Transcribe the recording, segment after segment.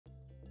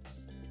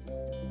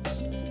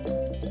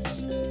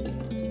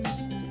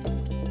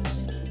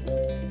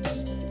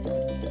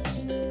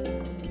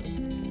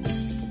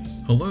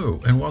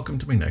and welcome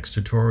to my next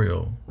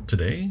tutorial.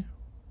 Today,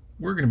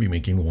 we're going to be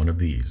making one of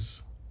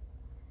these.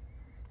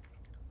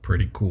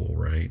 Pretty cool,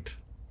 right?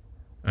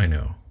 I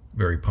know,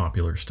 very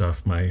popular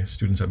stuff. My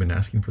students have been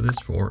asking for this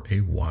for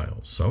a while,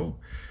 so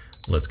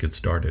let's get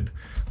started.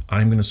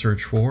 I'm going to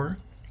search for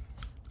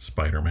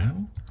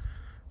Spider-Man,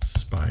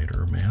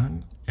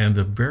 and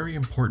the very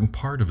important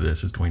part of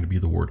this is going to be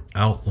the word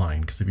outline,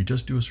 because if you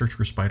just do a search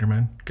for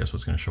Spider-Man, guess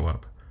what's going to show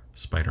up?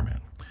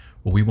 Spider-Man.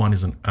 What we want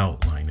is an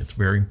outline. It's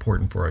very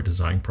important for our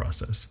design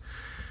process.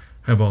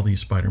 I have all these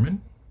Spider-Man.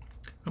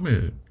 I'm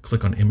going to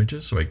click on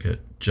images so I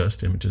get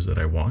just images that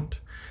I want.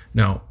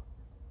 Now,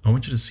 I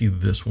want you to see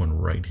this one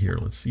right here.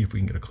 Let's see if we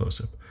can get a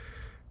close-up.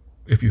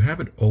 If you have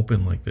it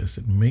open like this,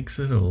 it makes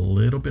it a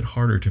little bit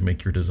harder to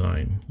make your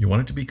design. You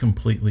want it to be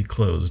completely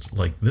closed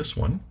like this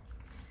one,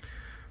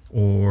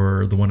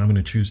 or the one I'm going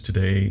to choose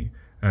today.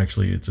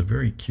 Actually, it's a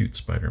very cute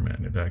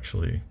Spider-Man. It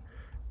actually...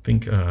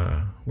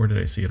 where did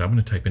I see it? I'm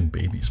going to type in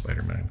baby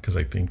Spider-Man because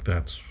I think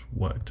that's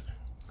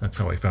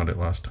how I found it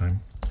last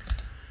time.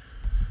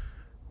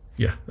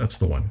 Yeah, that's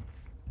the one.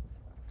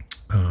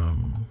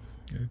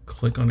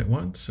 Click on it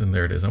once and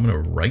there it is. I'm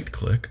going to right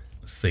click,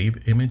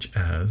 save image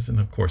as, and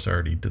of course I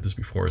already did this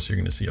before, so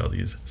you're going to see all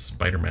these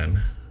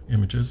Spider-Man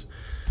images.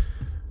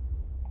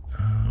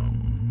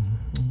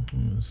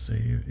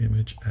 Save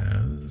image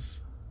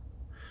as.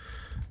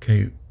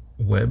 Okay,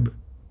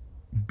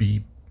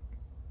 WebP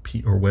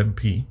or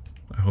WebP.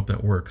 I hope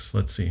that works.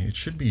 Let's see. It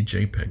should be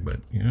JPEG, but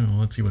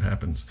let's see what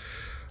happens.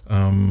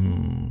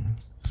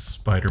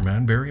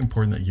 Spider-Man. Very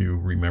important that you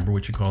remember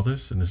what you call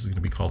this, and this is going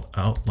to be called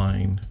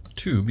outline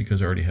 2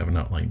 because I already have an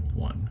outline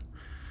 1.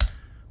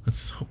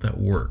 Let's hope that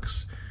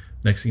works.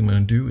 Next thing I'm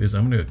going to do is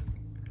I'm going to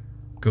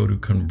go to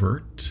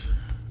convert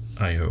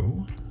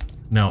IO.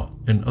 Now,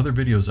 in other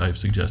videos, I've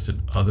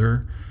suggested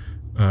other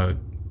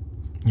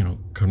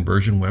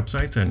conversion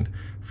websites, and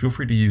feel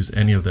free to use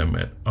any of them.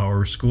 At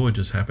our school, it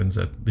just happens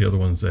that the other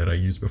ones that I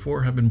used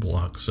before have been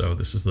blocked, so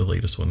this is the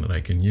latest one that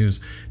I can use.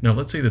 Now,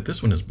 let's say that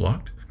this one is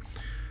blocked.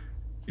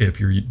 If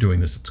you're doing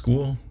this at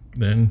school,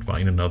 then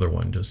find another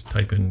one. Just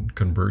type in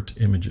convert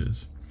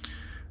images.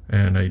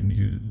 And I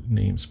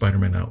name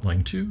Spider-Man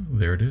outline 2.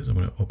 There it is. I'm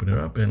going to open it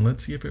up, and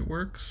let's see if it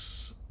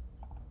works.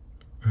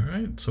 All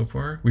right, so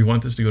far, we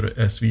want this to go to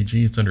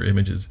SVG. It's under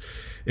images.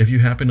 If you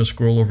happen to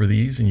scroll over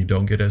these and you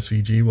don't get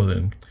SVG, well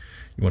then,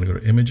 you want to go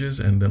to images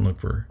and then look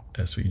for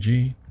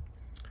SVG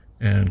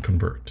and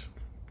convert.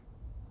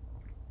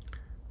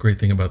 Great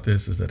thing about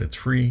this is that it's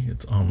free,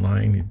 it's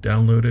online, you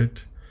download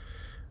it.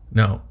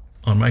 Now,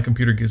 on my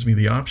computer, it gives me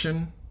the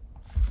option,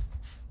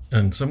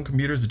 and some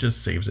computers, it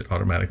just saves it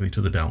automatically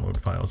to the download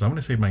files. I'm going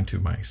to save mine to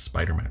my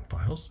Spider-Man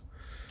files,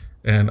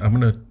 and I'm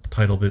going to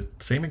title the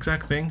same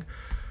exact thing,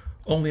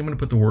 only I'm going to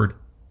put the word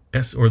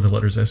S or the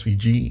letters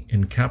SVG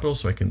in capital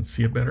so I can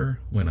see it better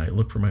when I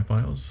look for my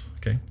files.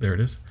 Okay, there it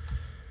is.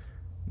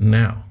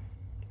 Now,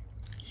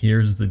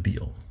 here's the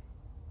deal.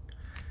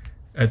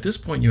 At this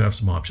point, you have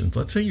some options.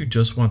 Let's say you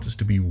just want this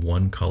to be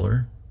one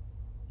color.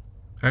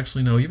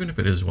 Actually, no, even if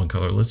it is one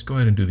color, let's go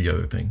ahead and do the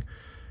other thing.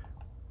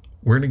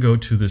 We're going to go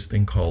to this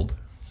thing called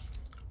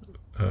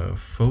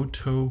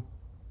Photopea.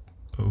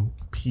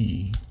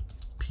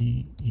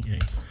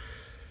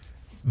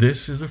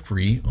 This is a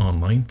free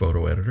online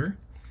photo editor,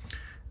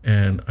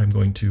 and I'm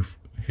going to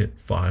hit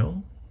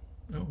File.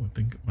 Oh, I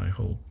think my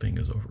whole thing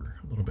is over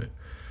a little bit.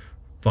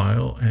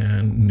 File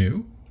and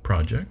New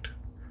Project.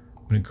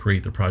 I'm going to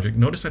create the project.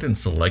 Notice I didn't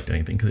select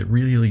anything because it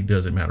really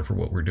doesn't matter for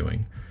what we're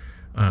doing.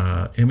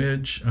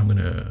 Image, I'm going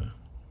to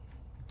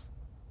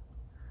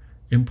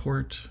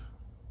import.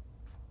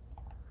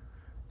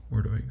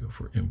 Where do I go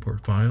for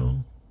import?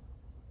 File,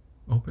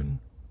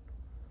 open,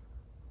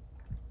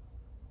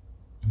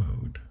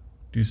 mode.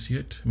 Do you see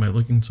it? Am I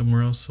looking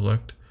somewhere else?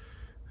 Select,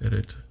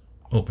 edit,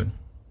 open.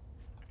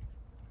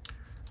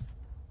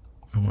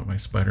 I want my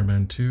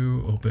Spider-Man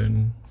 2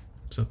 open.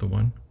 Is that the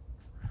one?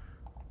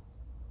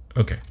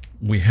 Okay,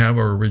 we have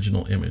our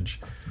original image.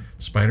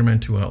 Spider-Man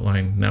 2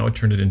 outline. Now I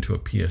turned it into a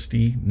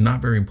PSD.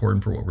 Not very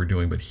important for what we're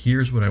doing, but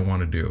here's what I want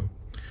to do.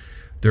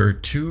 There are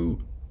two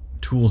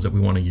tools that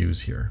we want to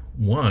use here.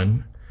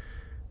 One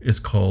is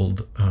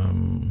called,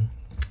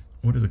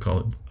 what is it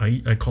called?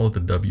 I call it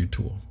the W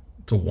tool.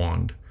 It's a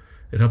wand.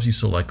 It helps you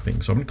select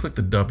things. So I'm going to click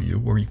the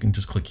W, or you can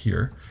just click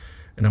here,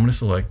 and I'm going to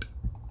select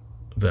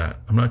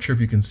that. I'm not sure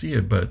if you can see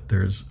it, but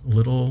there's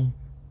little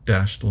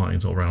dashed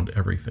lines all around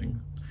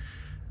everything.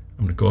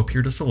 I'm going to go up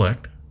here to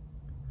select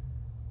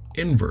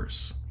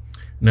inverse.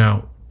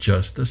 Now,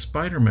 just the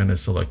Spider-Man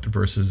is selected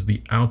versus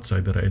the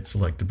outside that I had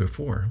selected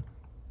before.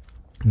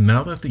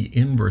 Now that the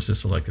inverse is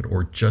selected,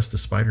 or just the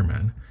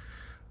Spider-Man,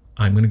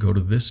 I'm going to go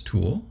to this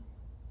tool.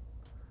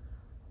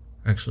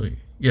 Actually,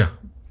 yeah,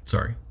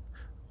 sorry,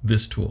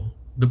 this tool,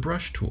 the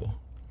brush tool.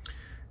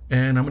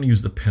 And I'm going to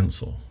use the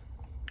pencil.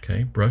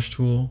 Okay, brush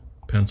tool,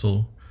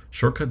 pencil,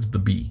 shortcut's the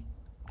B.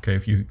 Okay,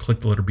 if you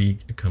click the letter B,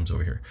 it comes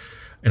over here.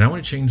 And I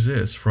want to change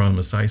this from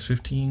a size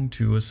 15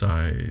 to a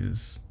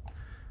size,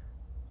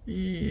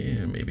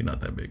 maybe not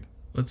that big.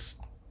 Let's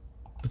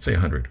say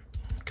 100.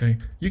 Okay,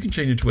 you can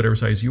change it to whatever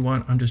size you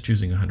want. I'm just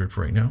choosing 100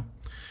 for right now.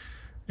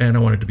 And I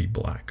want it to be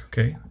black,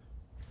 okay?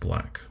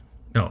 Black.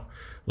 Now,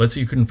 let's say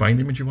you couldn't find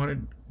the image you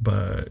wanted,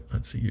 but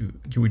let's see,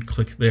 you would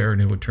click there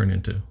and it would turn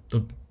into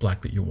the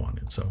black that you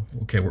wanted. So,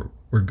 okay,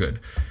 we're good.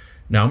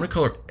 Now I'm gonna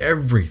color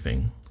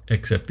everything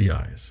except the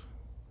eyes.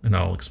 And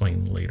I'll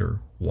explain later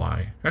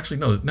why. Actually,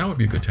 no, now would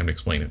be a good time to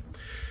explain it.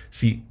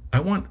 See,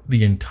 I want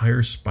the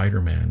entire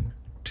Spider-Man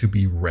to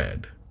be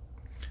red,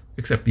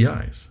 except the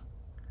eyes.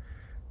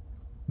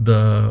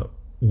 The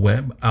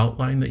web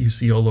outline that you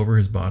see all over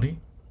his body,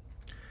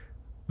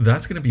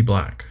 that's gonna be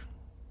black,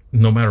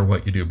 no matter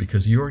what you do,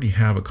 because you already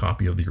have a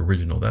copy of the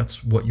original.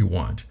 That's what you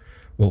want.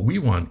 What we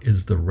want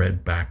is the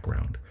red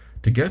background.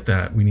 To get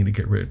that, we need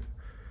to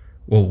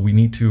we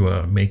need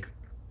to make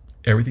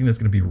everything that's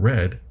gonna be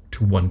red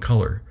to one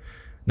color.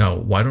 Now,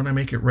 why don't I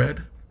make it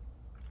red?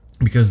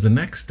 Because the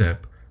next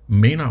step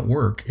may not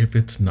work if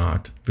it's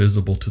not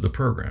visible to the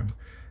program.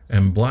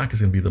 And black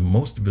is going to be the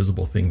most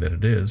visible thing that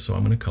it is, so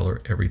I'm going to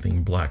color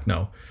everything black.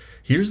 Now,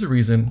 here's the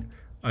reason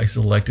I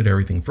selected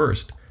everything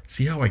first.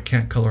 See how I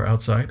can't color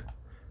outside?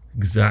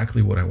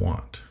 Exactly what I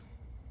want.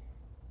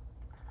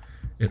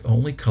 It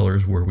only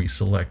colors where we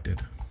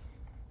selected.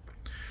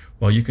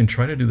 While you can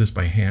try to do this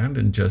by hand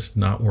and just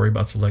not worry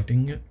about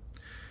selecting it,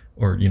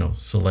 or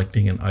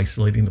selecting and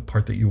isolating the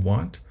part that you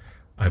want,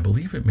 I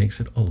believe it makes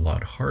it a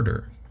lot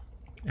harder.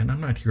 And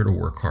I'm not here to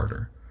work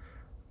harder.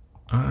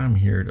 I'm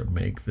here to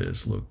make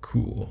this look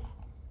cool.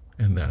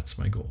 And that's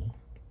my goal.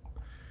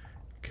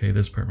 Okay,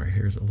 this part right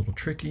here is a little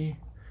tricky.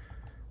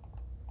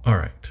 All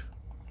right.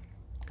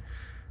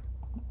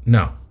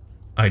 Now,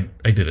 I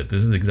did it.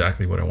 This is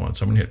exactly what I want.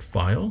 So I'm gonna hit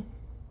File,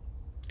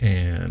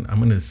 and I'm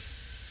gonna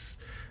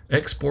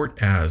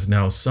export as.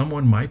 Now,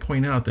 someone might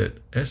point out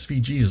that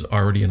SVG is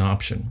already an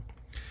option.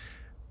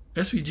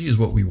 SVG is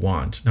what we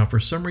want. Now, for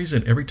some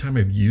reason, every time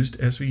I've used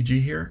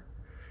SVG here,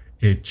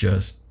 it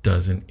just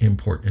doesn't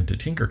import into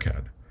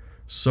Tinkercad.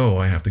 So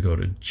I have to go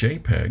to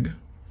JPEG,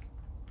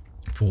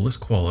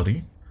 fullest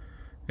quality,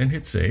 and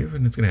hit save.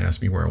 And it's going to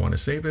ask me where I want to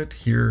save it.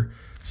 Here,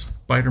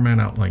 Spider-Man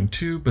Outline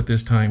 2, but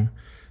this time,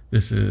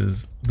 this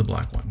is the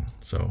black one.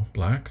 So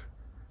black,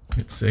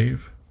 hit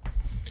save.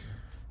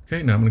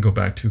 Okay, now I'm going to go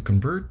back to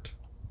convert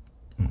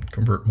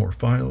more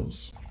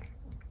files,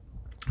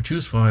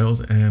 choose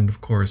files, and of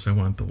course I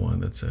want the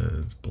one that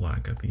says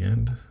black at the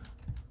end,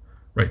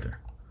 right there.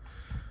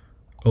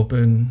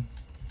 Open,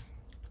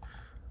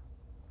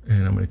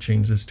 and I'm going to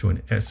change this to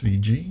an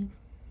SVG,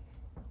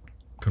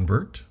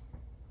 convert.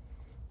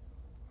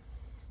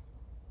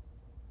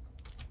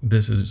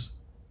 This is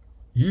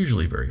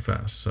usually very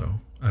fast, so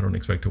I don't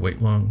expect to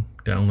wait long.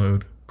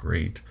 Download,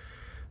 great.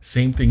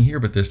 Same thing here,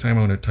 but this time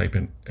I'm going to type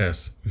in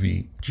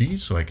SVG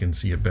so I can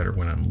see it better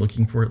when I'm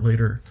looking for it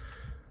later.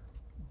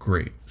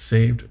 Great,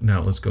 saved.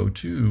 Now let's go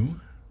to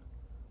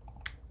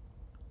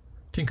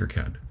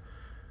Tinkercad.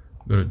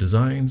 Go to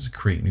Designs,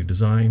 Create New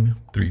Design,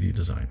 3D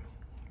Design.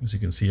 As you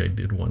can see, I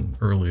did one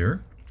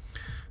earlier.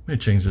 I'm going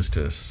to change this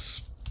to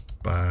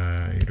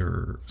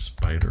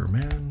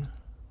Spider-Man.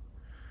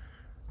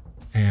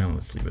 And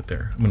let's leave it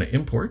there. I'm going to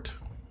import.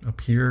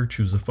 Up here,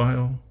 choose a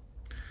file.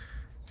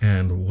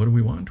 And what do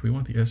we want? We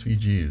want the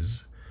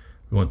SVGs.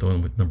 We want the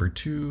one with number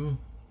 2.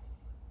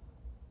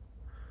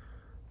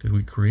 Did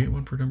we create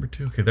one for number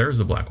 2? Okay, there's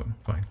the black one.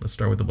 Fine, let's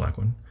start with the black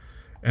one.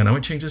 And I'm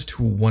going to change this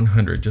to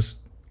 100 just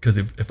because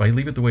if I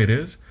leave it the way it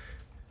is,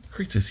 it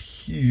creates this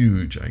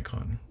huge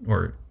icon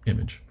or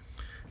image.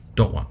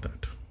 Don't want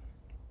that.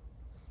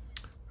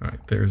 All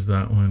right, there's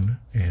that one.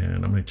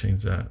 And I'm going to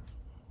change that.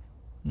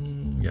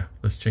 Yeah,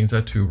 let's change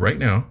that to right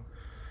now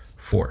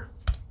 4.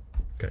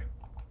 Okay.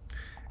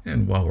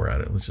 And while we're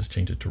at it, let's just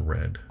change it to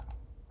red.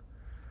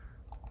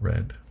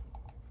 Red.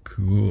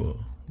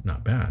 Cool.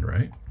 Not bad,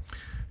 right?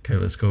 Okay,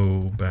 let's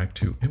go back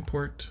to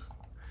import,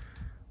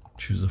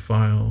 choose a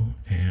file,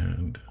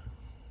 and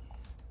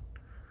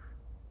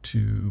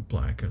to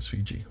black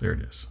SVG. There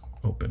it is.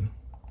 Open.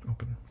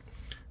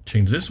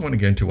 Change this one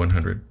again to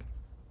 100.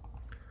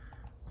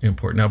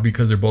 Import. Now,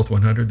 because they're both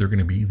 100, they're going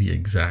to be the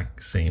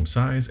exact same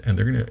size, and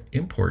they're going to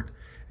import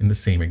in the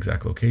same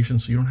exact location,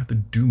 so you don't have to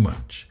do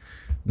much.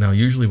 Now,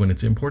 usually when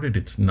it's imported,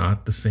 it's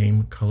not the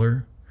same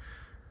color.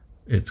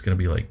 It's going to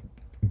be like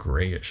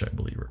grayish, I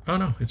believe. Oh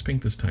no, it's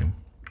pink this time.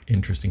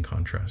 Interesting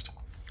contrast.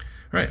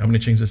 All right, I'm going to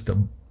change this to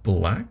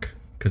black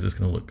because it's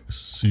going to look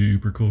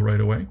super cool right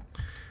away.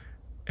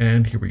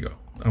 And here we go.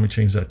 I'm going to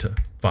change that to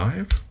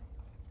 5.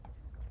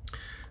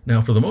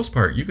 Now, for the most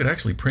part, you could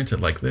actually print it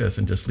like this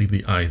and just leave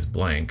the eyes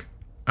blank.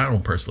 I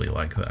don't personally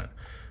like that.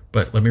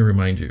 But let me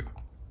remind you,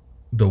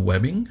 the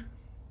webbing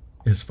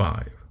is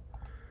 5.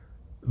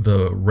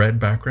 The red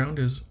background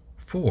is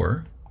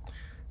 4.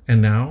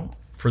 And now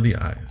for the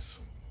eyes.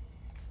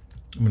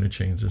 I'm going to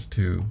change this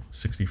to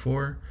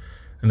 64.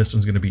 And this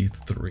one's going to be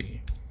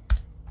 3.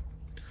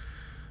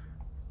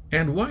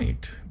 And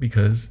white,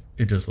 because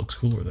it just looks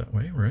cooler that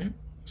way, right?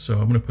 So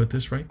I'm going to put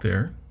this right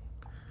there.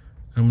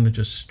 I'm going to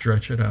just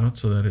stretch it out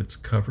so that it's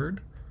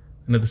covered.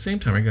 And at the same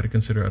time, I got to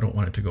consider I don't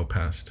want it to go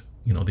past,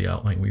 the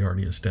outline we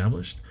already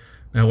established.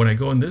 Now, when I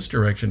go in this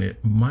direction,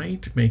 it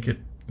might make it,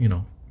 you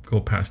know, go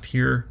past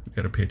here. You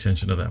got to pay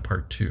attention to that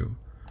part too.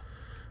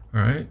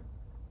 All right,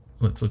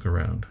 let's look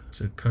around. Is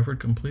it covered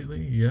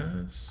completely?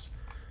 Yes.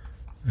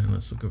 And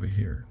let's look over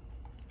here.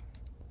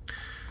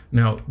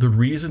 Now, the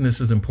reason this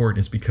is important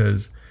is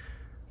because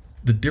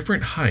the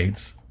different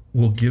heights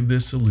will give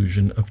this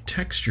illusion of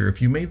texture.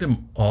 If you made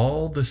them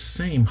all the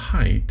same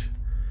height,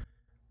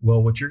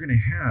 well, what you're going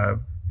to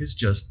have is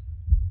just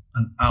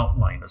an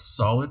outline, a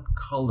solid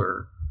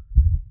color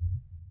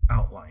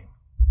outline.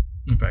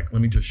 In fact,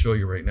 let me just show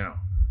you right now.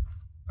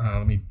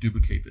 Let me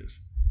duplicate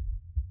this.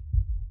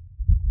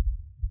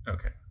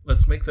 Okay,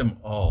 let's make them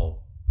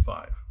all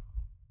 5.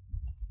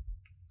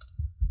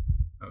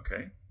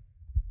 Okay.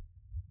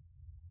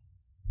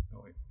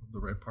 Oh wait, the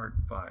red part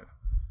 5.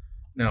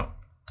 Now,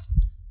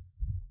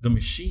 the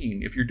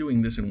machine, if you're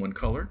doing this in one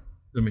color,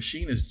 the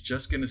machine is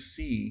just going to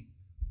see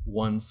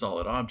one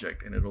solid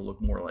object, and it'll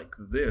look more like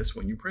this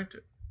when you print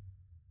it.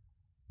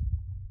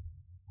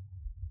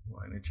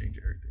 Why didn't I change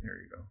everything?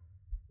 There you go.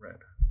 Red.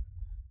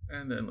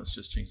 And then let's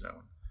just change that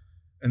one.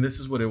 And this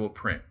is what it will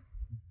print.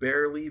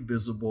 Barely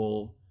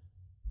visible,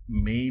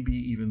 maybe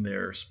even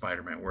there,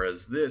 Spider-Man.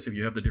 Whereas this, if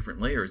you have the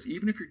different layers,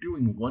 even if you're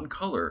doing one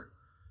color,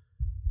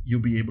 you'll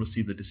be able to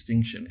see the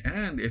distinction.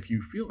 And if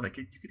you feel like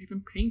it, you could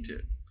even paint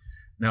it.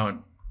 Now,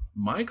 in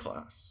my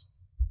class,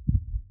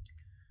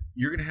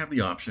 you're going to have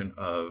the option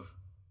of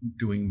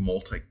doing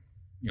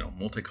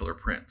multicolor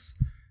prints.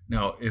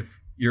 Now,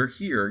 if you're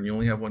here and you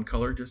only have one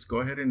color, just go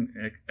ahead and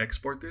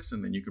export this,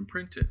 and then you can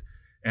print it.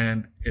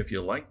 And if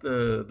you like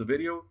the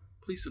video,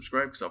 please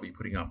subscribe, because I'll be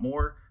putting out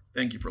more.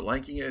 Thank you for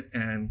liking it,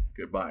 and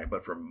goodbye.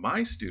 But for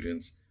my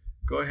students,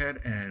 go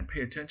ahead and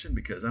pay attention,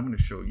 because I'm going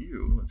to show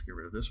you, let's get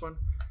rid of this one,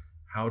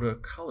 how to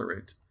color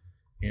it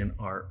in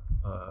our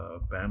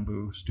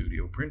Bamboo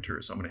Studio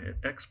printer. So I'm going to hit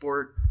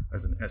export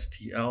as an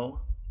STL.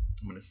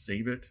 I'm going to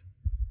save it.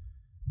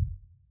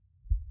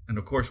 And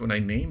of course, when I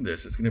name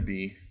this, it's going to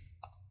be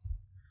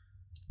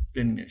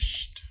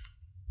finished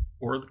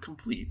or the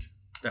complete.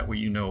 That way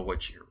you know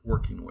what you're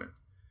working with.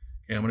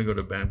 Okay, I'm going to go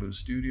to Bamboo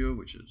Studio,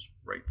 which is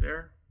right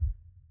there.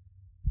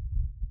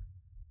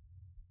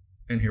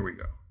 And here we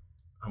go.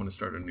 I'm going to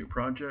start a new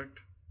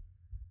project.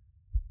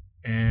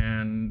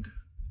 And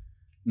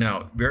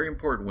now, very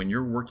important, when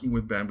you're working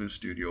with Bamboo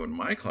Studio, in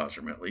my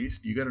classroom at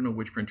least, you got to know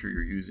which printer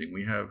you're using.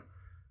 We have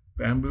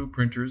Bamboo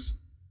printers,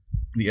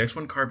 the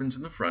X1 Carbon's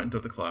in the front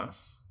of the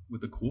class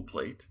with a cool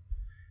plate.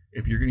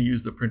 If you're going to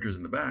use the printers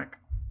in the back,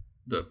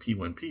 the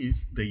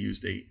P1Ps, they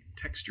used a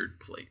textured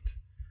plate.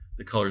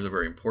 The colors are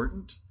very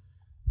important.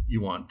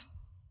 You want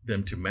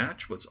them to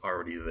match what's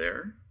already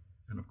there.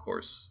 And of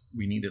course,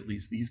 we need at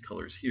least these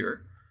colors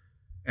here.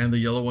 And the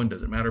yellow one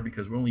doesn't matter,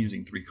 because we're only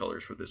using 3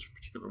 colors for this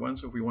particular one.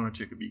 So if we wanted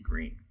to, it could be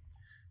green.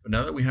 But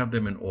now that we have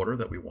them in order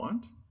that we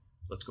want,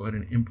 let's go ahead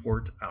and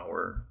import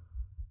our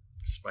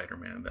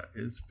Spider-Man that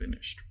is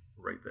finished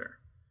right there.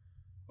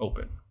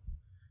 Open.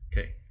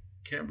 Okay,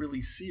 can't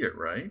really see it,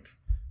 right?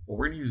 Well,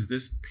 we're going to use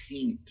this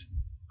paint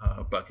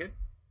bucket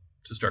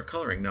to start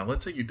coloring. Now,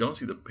 let's say you don't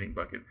see the paint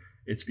bucket.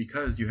 It's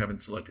because you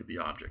haven't selected the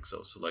object.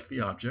 So select the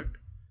object,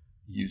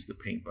 use the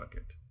paint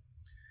bucket.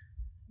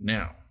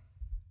 Now,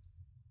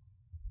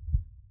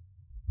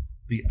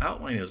 the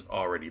outline is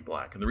already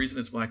black. And the reason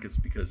it's black is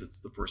because it's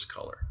the first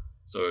color.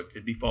 So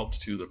it defaults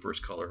to the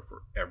first color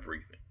for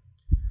everything.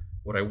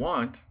 What I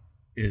want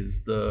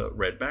is the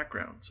red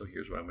background. So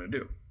here's what I'm going to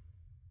do.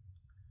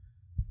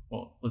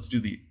 Well, let's do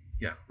the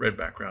red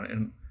background.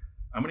 And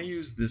I'm going to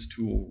use this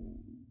tool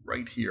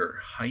right here,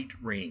 height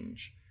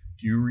range.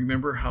 Do you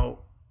remember how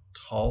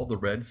tall the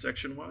red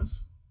section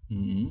was?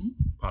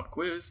 Pop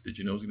quiz. Did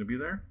you know it was going to be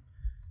there?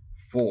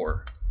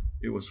 4.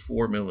 It was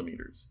 4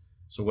 millimeters.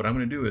 So what I'm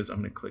going to do is I'm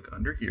going to click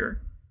under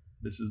here.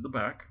 This is the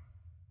back.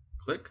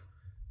 Click.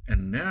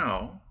 And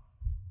now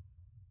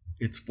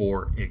it's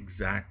 4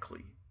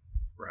 exactly,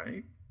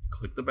 right?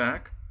 Click the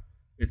back.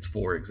 It's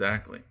 4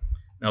 exactly.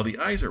 Now the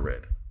eyes are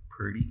red.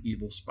 Pretty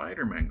evil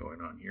Spider-Man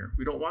going on here.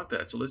 We don't want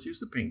that. So let's use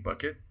the paint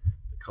bucket,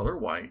 the color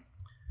white,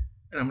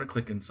 and I'm going to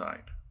click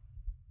inside.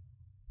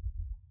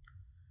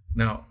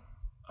 Now,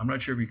 I'm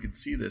not sure if you could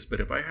see this, but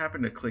if I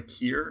happen to click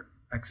here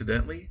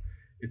accidentally,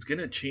 it's going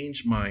to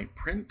change my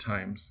print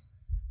times,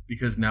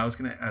 because now it's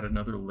going to add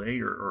another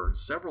layer or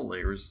several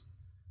layers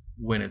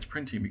when it's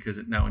printing, because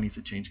it now needs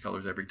to change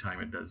colors every time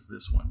it does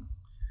this one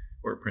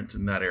or it prints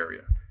in that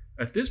area.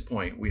 At this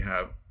point, we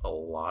have a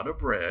lot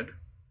of red,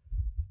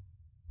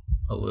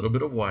 a little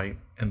bit of white,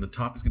 and the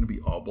top is going to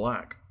be all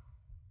black.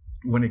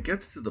 When it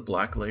gets to the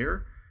black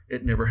layer,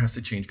 it never has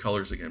to change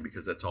colors again,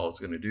 because that's all it's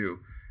going to do.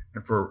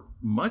 And for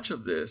much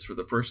of this, for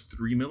the first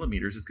 3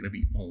 millimeters, it's going to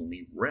be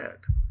only red.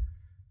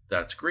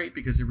 That's great,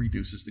 because it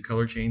reduces the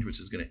color change, which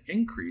is going to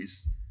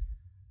increase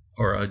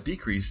or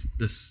decrease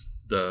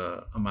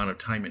the amount of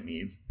time it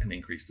needs, and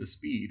increase the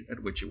speed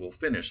at which it will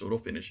finish. So it'll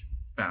finish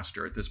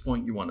faster. At this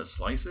point, you want to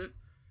slice it.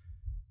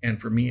 And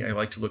for me, I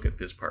like to look at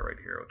this part right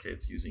here. Okay,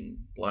 it's using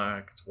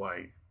black, it's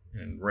white,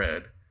 and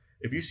red.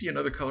 If you see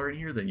another color in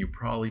here, then you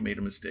probably made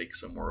a mistake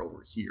somewhere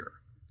over here.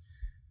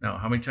 Now,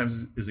 how many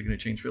times is it going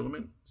to change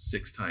filament?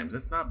 6 times.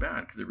 That's not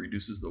bad because it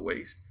reduces the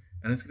waste,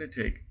 and it's going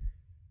to take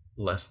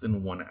less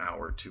than 1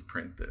 hour to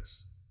print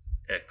this.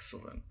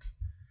 Excellent.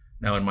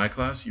 Now in my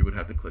class, you would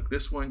have to click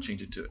this one,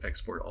 change it to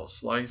export all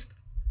sliced,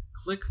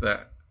 click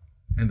that,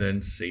 and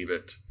then save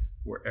it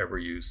wherever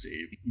you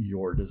save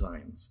your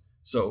designs.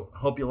 So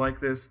hope you like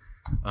this.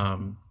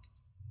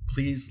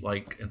 Please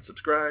like and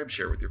subscribe,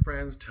 share with your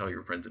friends, tell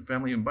your friends and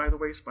family. And by the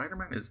way,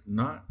 Spider-Man is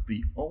not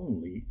the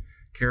only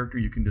character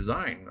you can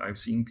design. I've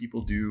seen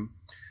people do,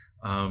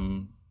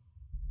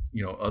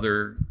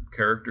 other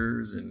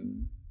characters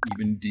and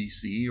even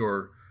DC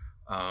or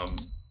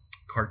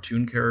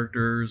cartoon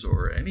characters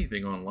or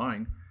anything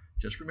online.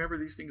 Just remember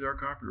these things are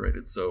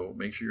copyrighted, so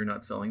make sure you're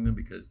not selling them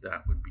because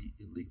that would be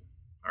illegal.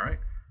 All right,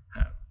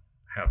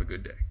 have a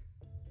good day.